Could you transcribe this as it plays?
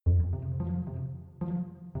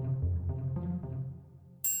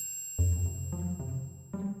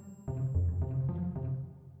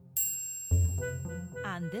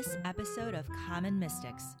On this episode of Common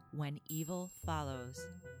Mystics, When Evil Follows,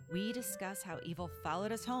 we discuss how evil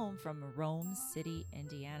followed us home from Rome City,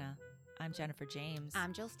 Indiana. I'm Jennifer James.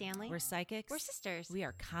 I'm Jill Stanley. We're psychics. We're sisters. We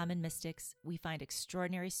are common mystics. We find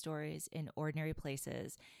extraordinary stories in ordinary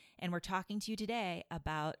places. And we're talking to you today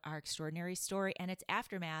about our extraordinary story and its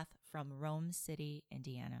aftermath from Rome City,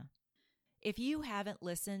 Indiana. If you haven't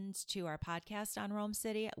listened to our podcast on Rome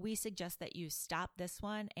City, we suggest that you stop this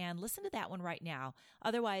one and listen to that one right now.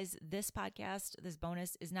 Otherwise, this podcast, this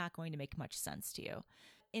bonus, is not going to make much sense to you.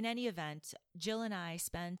 In any event, Jill and I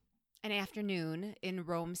spent an afternoon in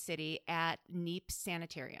Rome City at Neep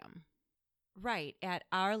Sanitarium. Right, at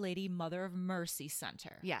Our Lady Mother of Mercy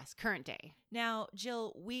Center. Yes, current day. Now,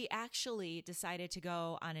 Jill, we actually decided to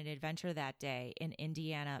go on an adventure that day in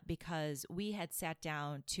Indiana because we had sat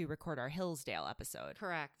down to record our Hillsdale episode.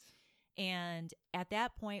 Correct. And at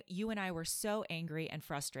that point, you and I were so angry and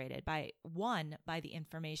frustrated by the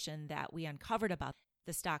information that we uncovered about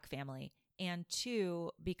the Stock family, and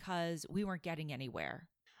two, because we weren't getting anywhere.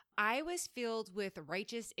 I was filled with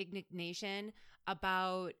righteous indignation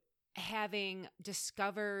about having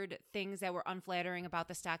discovered things that were unflattering about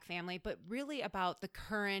the Stock family, but really about the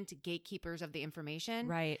current gatekeepers of the information.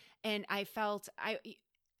 Right. And I felt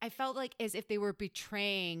like as if they were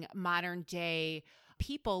betraying modern day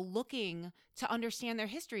people looking to understand their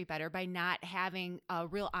history better by not having a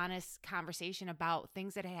real honest conversation about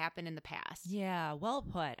things that had happened in the past. Yeah, well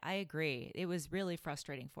put. I agree. It was really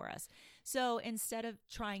frustrating for us. So instead of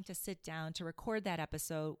trying to sit down to record that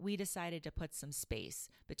episode, we decided to put some space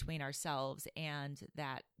between ourselves and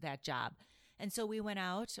that job. And so we went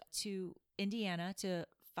out to Indiana to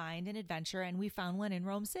find an adventure, and we found one in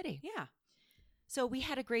Rome City. Yeah. So we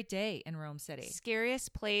had a great day in Rome City.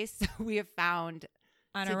 Scariest place we have found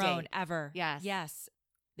on our own ever. Yes. Yes.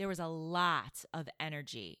 There was a lot of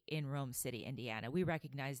energy in Rome City, Indiana. We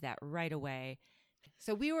recognized that right away.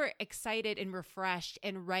 So we were excited and refreshed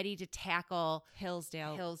and ready to tackle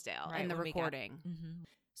Hillsdale right, and the recording.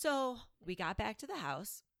 So we got back to the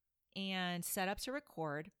house and set up to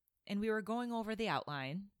record, and we were going over the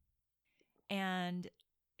outline. And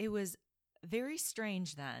it was very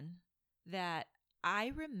strange then that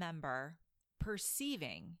I remember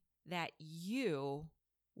perceiving that you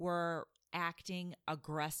were acting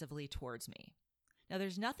aggressively towards me. Now,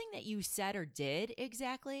 there's nothing that you said or did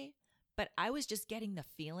exactly, but I was just getting the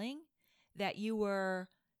feeling that you were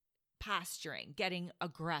posturing, getting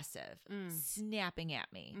aggressive, snapping at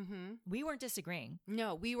me. Mm-hmm. We weren't disagreeing.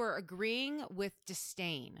 No, we were agreeing with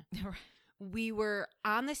disdain. We were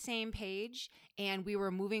on the same page and we were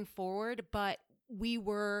moving forward, but we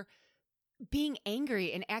were being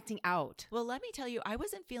angry and acting out. Well, let me tell you, I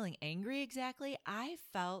wasn't feeling angry exactly. I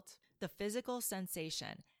felt the physical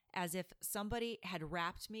sensation as if somebody had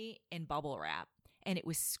wrapped me in bubble wrap and it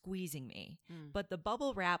was squeezing me. But the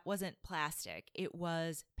bubble wrap wasn't plastic. It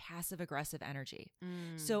was passive aggressive energy.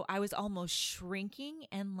 So I was almost shrinking,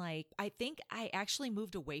 and I think I actually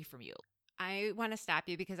moved away from you. I want to stop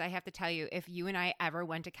you because I have to tell you, if you and I ever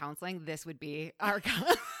went to counseling, this would be our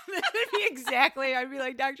that would be exactly. I'd be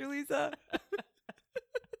like, Dr. Lisa.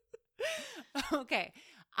 Okay.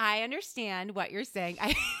 I understand what you're saying.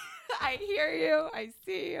 I hear you. I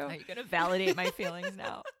see you. Are you going to validate my feelings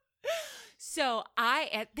now? So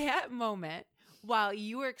at that moment, while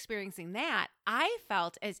you were experiencing that, I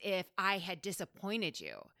felt as if I had disappointed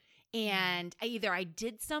you. And either I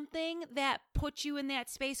did something that put you in that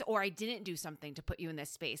space, or I didn't do something to put you in this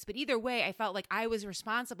space. But either way, I felt like I was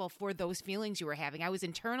responsible for those feelings you were having. I was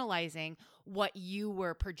internalizing what you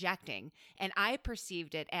were projecting, and I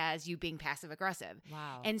perceived it as you being passive aggressive.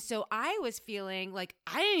 Wow. And so I was feeling like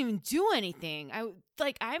I didn't even do anything. I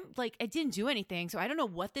didn't do anything. So I don't know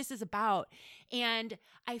what this is about. And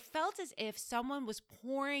I felt as if someone was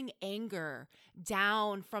pouring anger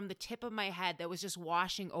down from the tip of my head that was just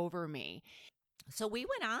washing over me. So we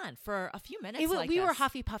went on for a few minutes. We were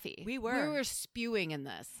huffy puffy. We were spewing in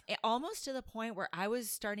this, almost to the point where I was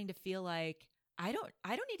starting to feel like I don't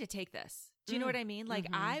need to take this. Do you know what I mean? Like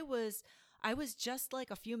I was just like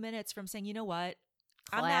a few minutes from saying, you know what?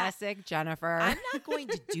 Classic Jennifer. I'm not going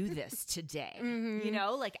to do this today. You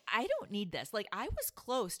know, like I don't need this. Like I was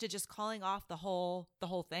close to just calling off the whole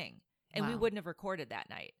thing. And we wouldn't have recorded that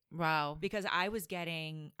night. Wow. Because I was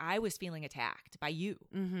feeling attacked by you.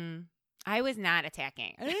 Mm-hmm. I was not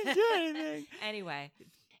attacking. I didn't do anything. Anyway.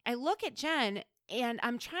 I look at Jen and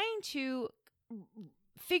I'm trying to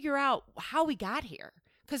figure out how we got here.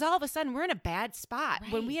 Because all of a sudden we're in a bad spot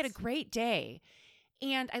when we had a great day.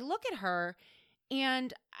 And I look at her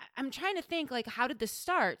and I'm trying to think, like, how did this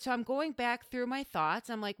start? So I'm going back through my thoughts.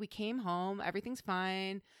 I'm like, we came home. Everything's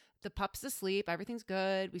fine. The pup's asleep. Everything's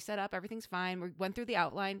good. We set up. Everything's fine. We went through the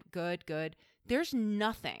outline. Good, good. There's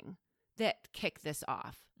nothing that kicked this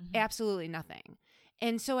off. Mhm. Absolutely nothing.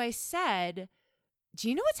 And so I said, do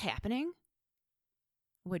you know what's happening?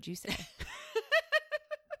 What'd you say?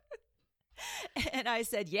 And I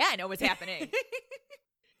said, yeah, I know what's happening.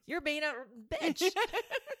 You're being a bitch.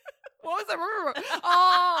 What was the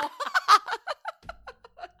Oh.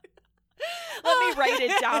 Let me write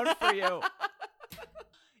it down for you.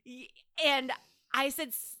 And I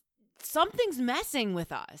said, something's messing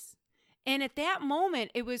with us. And at that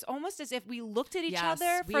moment, it was almost as if we looked at each Yes,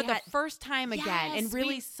 other we for the had- first time again and Yes,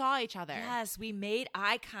 really we- saw each other. Yes, we made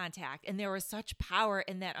eye contact, and there was such power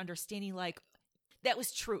in that understanding, like, that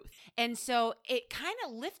was truth. And so it kind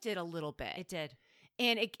of lifted a little bit. It did.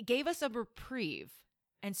 And it gave us a reprieve.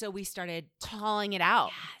 And so we started Calling it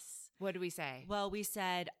out. Yes. What did we say? Well, we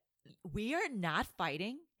said, we are not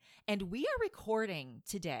fighting, and we are recording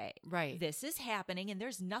today. Right. This is happening, and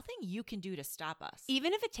there's nothing you can do to stop us.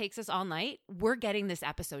 Even if it takes us all night, we're getting this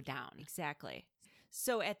episode down. Exactly.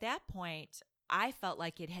 So at that point, I felt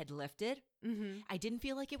like it had lifted. Mm-hmm. I didn't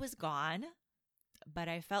feel like it was gone, but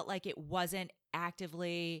I felt like it wasn't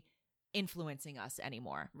actively influencing us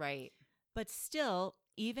anymore. Right. But still,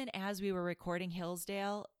 even as we were recording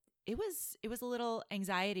Hillsdale, it was a little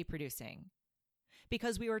anxiety producing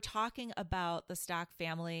because we were talking about the Stock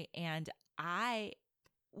family, and I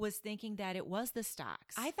was thinking that it was the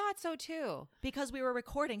Stocks. I thought so too. Because we were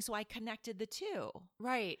recording, so I connected the two.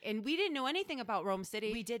 Right. And we didn't know anything about Rome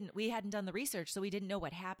City. We hadn't done the research, so we didn't know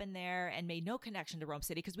what happened there and made no connection to Rome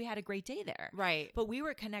City because we had a great day there. Right. But we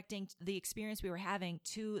were connecting the experience we were having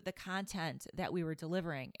to the content that we were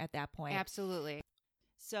delivering at that point. Absolutely.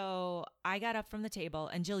 So I got up from the table,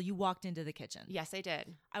 and Jill, you walked into the kitchen. Yes, I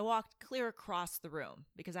did. I walked clear across the room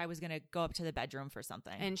because I was going to go up to the bedroom for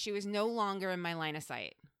something. And she was no longer in my line of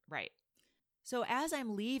sight. Right. So as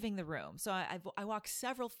I'm leaving the room, so I walk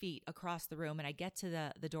several feet across the room, and I get to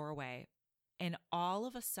the doorway, and all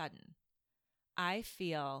of a sudden, I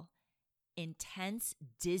feel intense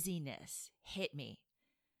dizziness hit me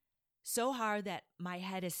so hard that my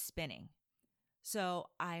head is spinning. So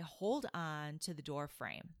I hold on to the door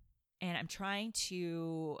frame, and I'm trying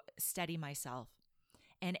to steady myself.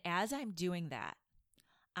 And as I'm doing that,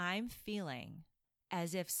 I'm feeling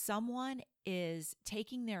as if someone is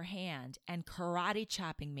taking their hand and karate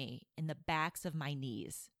chopping me in the backs of my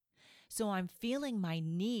knees. So I'm feeling my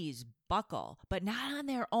knees buckle, but not on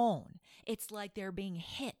their own. It's like they're being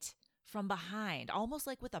hit from behind, almost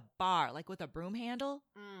like with a bar, like with a broom handle.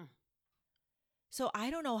 So I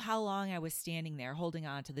don't know how long I was standing there holding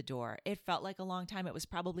on to the door. It felt like a long time. It was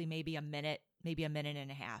probably maybe a minute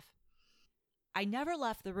and a half. I never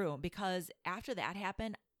left the room because after that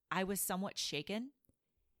happened, I was somewhat shaken.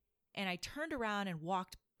 And I turned around and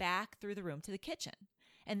walked back through the room to the kitchen.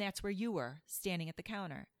 And that's where you were, standing at the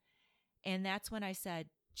counter. And that's when I said,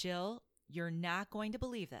 Jill, you're not going to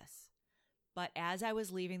believe this. But as I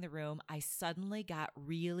was leaving the room, I suddenly got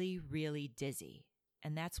really, really dizzy.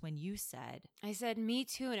 And that's when you said, I said, me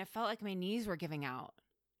too. And it felt like my knees were giving out.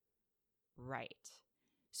 right.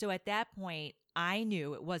 So at that point, I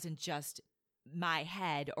knew it wasn't just my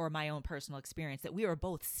head or my own personal experience, that we were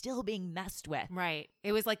both still being messed with. Right.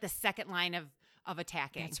 It was like the second line of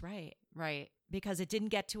attacking. That's right. Right. Because it didn't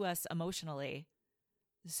get to us emotionally.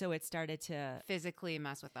 So it started to Physically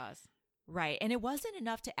mess with us. Right. And it wasn't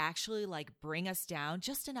enough to actually like bring us down,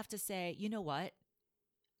 just enough to say, you know what?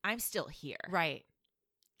 I'm still here. Right.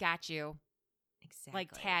 Got you. Exactly.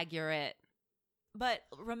 Like tag, you're it. But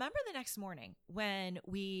remember the next morning when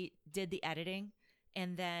we did the editing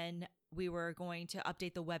and then we were going to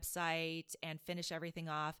update the website and finish everything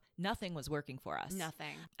off. Nothing was working for us.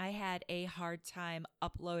 Nothing. I had a hard time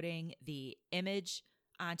uploading the image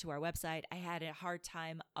onto our website. I had a hard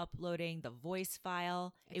time uploading the voice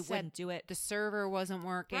file. It said wouldn't do it. The server wasn't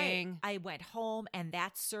working. Right. I went home and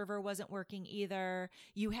that server wasn't working either.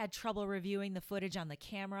 You had trouble reviewing the footage on the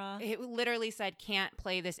camera. It literally said, can't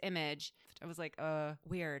play this image. I was like,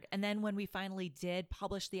 Weird. And then when we finally did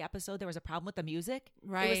publish the episode, there was a problem with the music.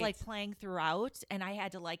 Right. It was like playing throughout and I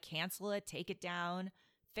had to like cancel it, take it down,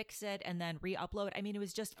 fix it, and then re-upload. I mean, it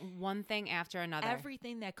was just one thing after another.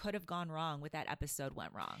 everything that could have gone wrong with that episode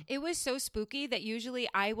went wrong. It was so spooky that usually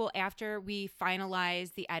I will, after we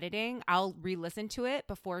finalize the editing, I'll re-listen to it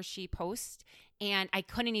before she posts. And I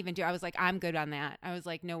couldn't even do it. I was like, I'm good on that. I was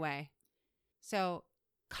like, no way. So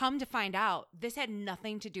come to find out, this had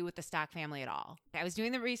nothing to do with the Stock family at all. I was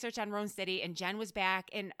doing the research on Rome City, and Jen was back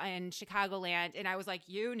in Chicagoland, and I was like,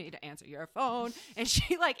 you need to answer your phone. And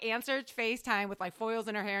she like answered FaceTime with like foils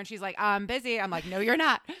in her hair, and she's like, I'm busy. I'm like, no, you're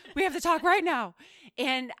not. We have to talk right now.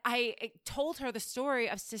 And I told her the story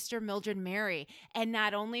of Sister Mildred Mary, and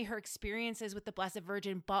not only her experiences with the Blessed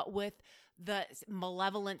Virgin, but with the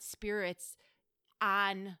malevolent spirits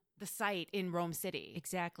on the site in Rome City.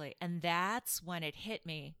 Exactly. And that's when it hit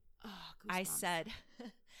me. Oh, I goosebumps. said,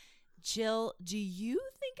 Jill, do you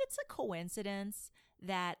think it's a coincidence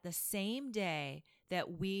that the same day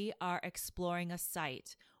that we are exploring a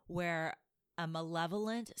site where a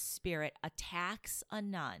malevolent spirit attacks a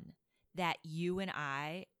nun, that you and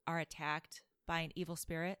I are attacked by an evil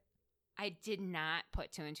spirit? I did not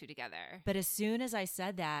put two and two together. But as soon as I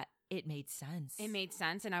said that, it made sense. It made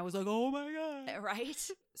sense, and I was like, oh my God. Right?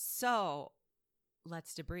 So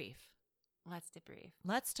let's debrief.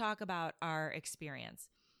 Let's talk about our experience.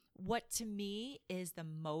 What to me is the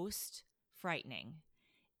most frightening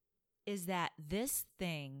is that this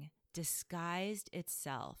thing disguised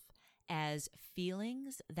itself as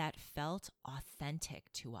feelings that felt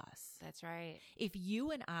authentic to us. That's right. If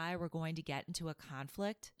you and I were going to get into a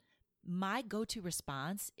conflict, my go-to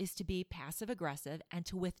response is to be passive-aggressive and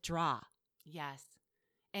to withdraw. Yes.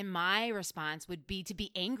 And my response would be to be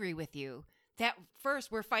angry with you. That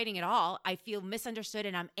first, we're fighting it all. I feel misunderstood,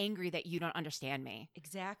 and I'm angry that you don't understand me.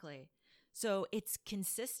 Exactly. So it's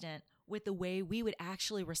consistent with the way we would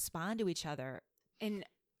actually respond to each other. And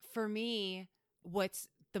for me, what's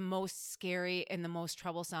the most scary and the most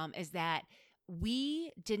troublesome is that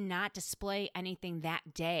we did not display anything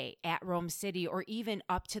that day at Rome City, or even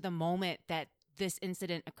up to the moment that this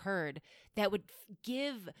incident occurred, that would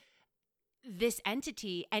give this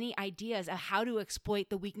entity any ideas of how to exploit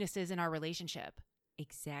the weaknesses in our relationship.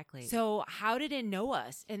 Exactly. So how did it know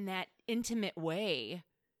us in that intimate way?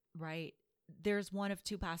 Right. There's one of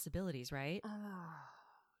two possibilities, right?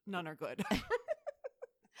 None are good.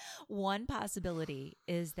 One possibility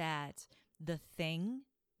is that the thing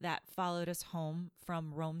that followed us home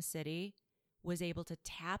from Rome City was able to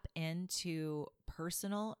tap into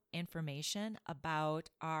personal information about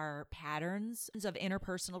our patterns of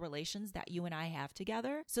interpersonal relations that you and I have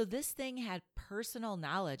together. So this thing had personal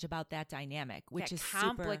knowledge about that dynamic, which That is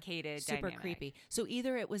complicated super dynamic. creepy. So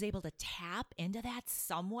either it was able to tap into that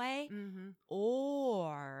some way, Mm-hmm.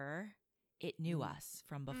 or it knew us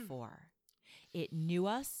from before. It knew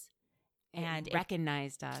us and It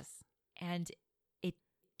recognized us. and it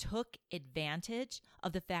took advantage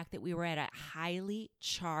of the fact that we were at a highly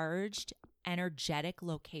charged, energetic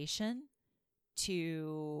location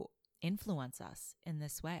to influence us in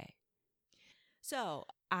this way. So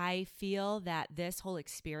I feel that this whole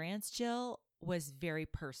experience, Jill, was very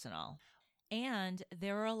personal. And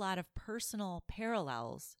there are a lot of personal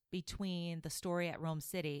parallels between the story at Rome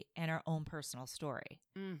City and our own personal story.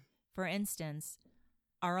 For instance,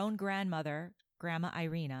 our own grandmother, Grandma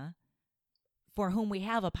Irina, for whom we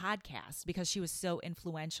have a podcast because she was so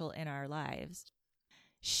influential in our lives,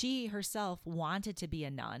 she herself wanted to be a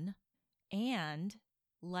nun. And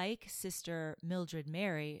like Sister Mildred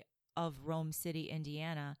Mary of Rome City,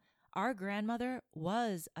 Indiana, our grandmother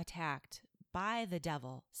was attacked by the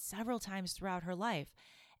devil several times throughout her life.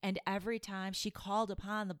 And every time she called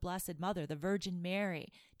upon the Blessed Mother, the Virgin Mary,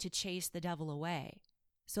 to chase the devil away.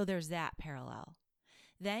 So there's that parallel.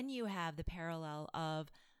 Then you have the parallel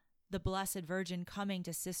of the Blessed Virgin coming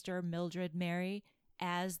to Sister Mildred Mary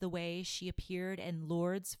as the way she appeared in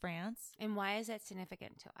Lourdes, France. And why is that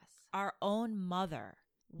significant to us? Our own mother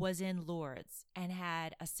was in Lourdes and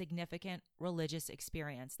had a significant religious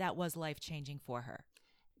experience that was life-changing for her.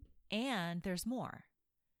 And there's more.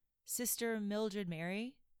 Sister Mildred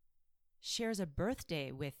Mary shares a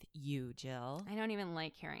birthday with you, Jill. I don't even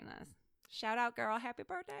like hearing this. Shout out, girl. Happy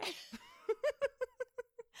birthday.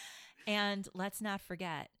 And let's not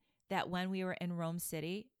forget that when we were in Rome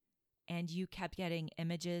City and you kept getting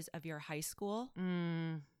images of your high school,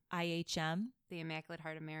 IHM, The Immaculate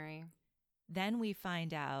Heart of Mary. then we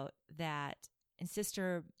find out that in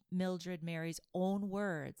Sister Mildred Mary's own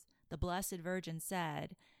words, the Blessed Virgin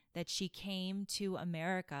said that she came to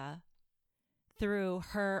America through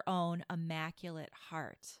her own Immaculate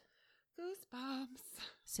Heart. Goosebumps.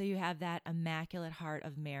 So you have that Immaculate Heart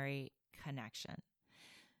of Mary connection.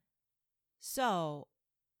 So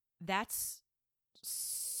that's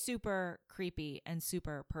super creepy and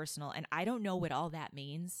super personal. And I don't know what all that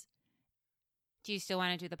means. Do you still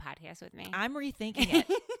want to do the podcast with me? I'm rethinking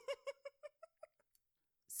it.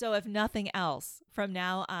 So if nothing else, from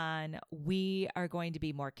now on, we are going to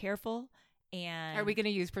be more careful. And Are we going to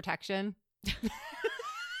use protection?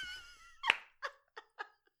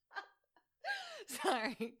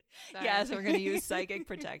 Sorry. Yes, we're going to use psychic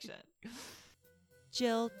protection.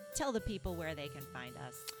 Jill, tell the people where they can find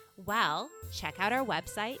us. Well, check out our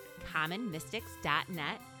website,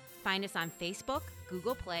 commonmystics.net. Find us on Facebook,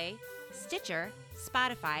 Google Play, Stitcher,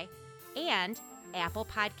 Spotify, and Apple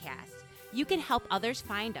Podcasts. You can help others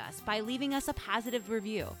find us by leaving us a positive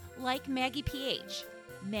review, like Maggie PH.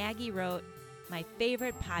 Maggie wrote, "My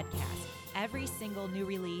favorite podcast. Every single new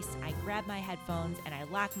release, I grab my headphones and I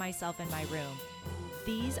lock myself in my room.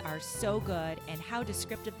 These are so good, and how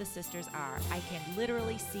descriptive the sisters are. I can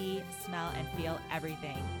literally see, smell, and feel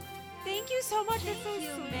everything." Thank you so much. Thank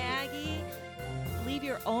you, Maggie. Leave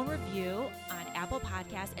your own review on Apple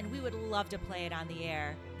Podcasts, and we would love to play it on the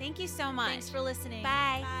air. Thank you so much. Thanks for listening.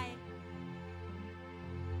 Bye. Bye.